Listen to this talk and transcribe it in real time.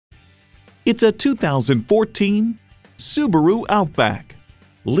It's a 2014 Subaru Outback.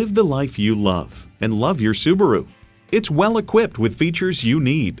 Live the life you love and love your Subaru. It's well equipped with features you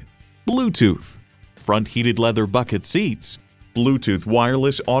need: Bluetooth, front heated leather bucket seats, Bluetooth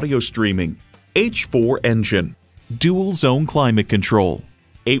wireless audio streaming, H4 engine, dual zone climate control,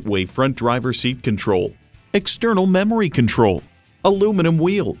 8-way front driver seat control, external memory control, aluminum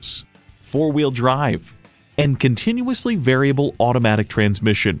wheels, 4-wheel drive, and continuously variable automatic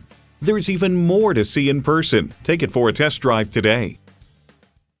transmission. There's even more to see in person. Take it for a test drive today.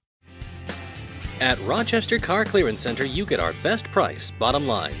 At Rochester Car Clearance Center, you get our best price, bottom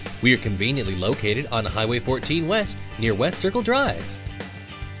line. We are conveniently located on Highway 14 West near West Circle Drive.